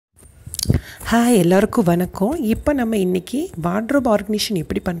Hi எல்லாருக்கும் வணக்கம். இப்போ நம்ம இன்றைக்கி வார்ட்ரோப் ஆர்கனைசேஷன்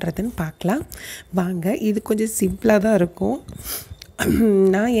எப்படி பண்ணுறதுன்னு பார்க்கலாம் வாங்க. இது கொஞ்சம் சிம்பிளாக தான் இருக்கும்.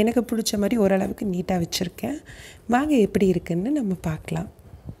 நான் எனக்கு பிடிச்ச மாதிரி ஓரளவுக்கு நீட்டாக வச்சுருக்கேன். வாங்க எப்படி இருக்குன்னு நம்ம பார்க்கலாம்.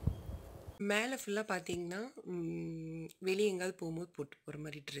 மேலே ஃபுல்லாக பார்த்தீங்கன்னா வெளியே எங்கேயாவது போகும்போது போட்டு போகிற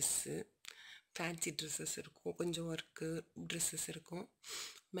மாதிரி ட்ரெஸ்ஸு, ஃபேன்சி ட்ரெஸ்ஸஸ் இருக்கும், கொஞ்சம் ஒர்க்கு ட்ரெஸ்ஸஸ் இருக்கும்.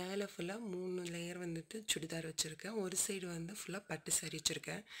 மேலே ஃபுல்லாக 3 லேயர் வந்துட்டு சுடிதார் வச்சுருக்கேன். ஒரு சைடு வந்து ஃபுல்லாக பட்டு சாரி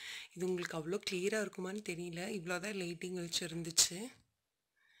வச்சுருக்கேன். இது உங்களுக்கு அவ்வளோ கிளியராக இருக்குமான்னு தெரியல, இவ்வளோ தான் லைட்டிங் வச்சு இருந்துச்சு.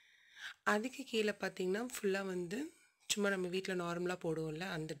 அதுக்கு கீழே பார்த்தீங்கன்னா ஃபுல்லாக வந்து சும்மா நம்ம வீட்டில் நார்மலாக போடுவோம்ல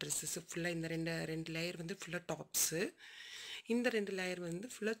அந்த ட்ரெஸ்ஸஸ்ஸு ஃபுல்லாக இந்த ரெண்டு லேயர் வந்து ஃபுல்லாக டாப்ஸு, இந்த 2 லேயர் வந்து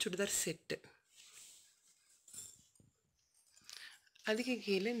ஃபுல்லாக சுடிதார் செட்டு. அதுக்கு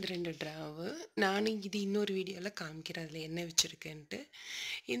கீழே இந்த 2 ட்ராவு. நானும் இது இன்னொரு வீடியோவில் காமிக்கிறேன் அதில் என்ன வச்சுருக்கேன்ட்டு.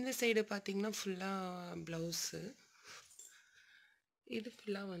 இந்த சைடு பார்த்திங்கன்னா ஃபுல்லாக ப்ளவுஸு, இது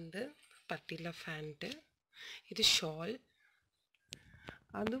ஃபுல்லாக வந்து பட்டியில் ஃபேண்ட்டு, இது ஷால்,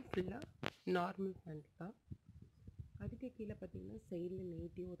 அதுவும் ஃபுல்லாக நார்மல் பேண்ட் தான். அதுக்கு கீழே பார்த்தீங்கன்னா சைடில்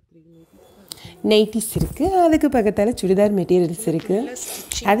நைட்டி ஒரு 3 நைட்டிஸ் இருக்குது. அதுக்கு பக்கத்தால் சுடிதார் மெட்டீரியல்ஸ் இருக்குது.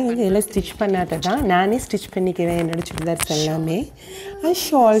 அது வந்து எல்லாம் ஸ்டிச் பண்ணாத தான், நானே ஸ்டிச் பண்ணிக்கிறேன் என்னோடய சுடிதார்ஸ் எல்லாமே. அது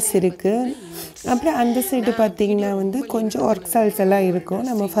ஷால்ஸ் இருக்குது. அப்புறம் அந்த சைடு பார்த்திங்கன்னா வந்து கொஞ்சம் ஒர்க் ஷால்ஸ் எல்லாம் இருக்கும்.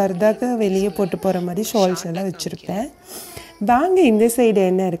 நம்ம ஃபர்தாக்கு வெளியே போட்டு போகிற மாதிரி ஷால்ஸ் எல்லாம் வச்சுருப்பேன். வாங்க இந்த சைடு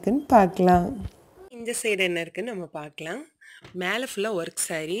என்ன இருக்குதுன்னு பார்க்கலாம். இந்த சைடு என்ன இருக்குதுன்னு நம்ம பார்க்கலாம். மேலே ஃபுல்லாக ஒர்க்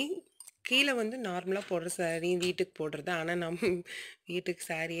சாரீ, கீழே வந்து நார்மலாக போடுற சாரீ, வீட்டுக்கு போடுறது. ஆனால் நம்ம வீட்டுக்கு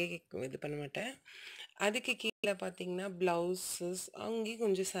சாரியே இது பண்ண மாட்டேன். அதுக்கு கீழே பார்த்திங்கன்னா ப்ளவுஸஸ், அங்கேயும்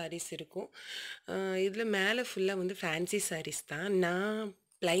கொஞ்சம் சாரீஸ் இருக்கும். இதில் மேலே ஃபுல்லாக வந்து ஃபேன்சி சாரீஸ் தான். நான்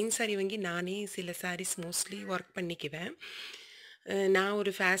ப்ளைன் சாரீ வாங்கி நானே சில சாரீஸ் மோஸ்ட்லி ஒர்க் பண்ணிக்குவேன். நான்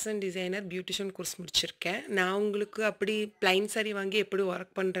ஒரு ஃபேஷன் டிசைனர், பியூட்டிஷியன் கோர்ஸ் முடிச்சிருக்கேன். நான் உங்களுக்கு அப்படி ப்ளைன் சாரீ வாங்கி எப்படி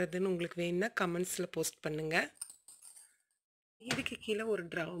ஒர்க் பண்ணுறதுன்னு உங்களுக்கு வேணும்னா கமெண்ட்ஸில் போஸ்ட் பண்ணுங்கள். இதுக்கு கீழே ஒரு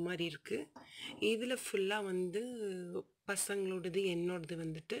ட்ராவ் மாதிரி இருக்குது. இதில் ஃபுல்லாக வந்து பசங்களோடது, என்னோடது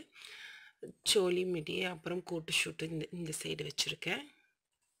வந்துட்டு சோலி மிடி, அப்புறம் கோட்டு ஷூட்டு இந்த சைடு வச்சுருக்கேன்.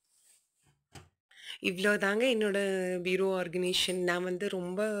 இவ்வளோ தாங்க என்னோடய பீரோ ஆர்கனைசேஷன். நான் வந்து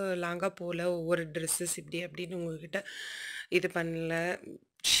ரொம்ப லாங்காக போகல, ஒவ்வொரு ட்ரெஸ்ஸஸ் இப்படி அப்படின்னு உங்கள்கிட்ட இது பண்ணல,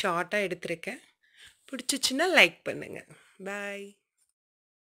 ஷார்ட்டாக எடுத்திருக்கேன். பிடிச்சிச்சின்னா லைக் பண்ணுங்கள். பாய்.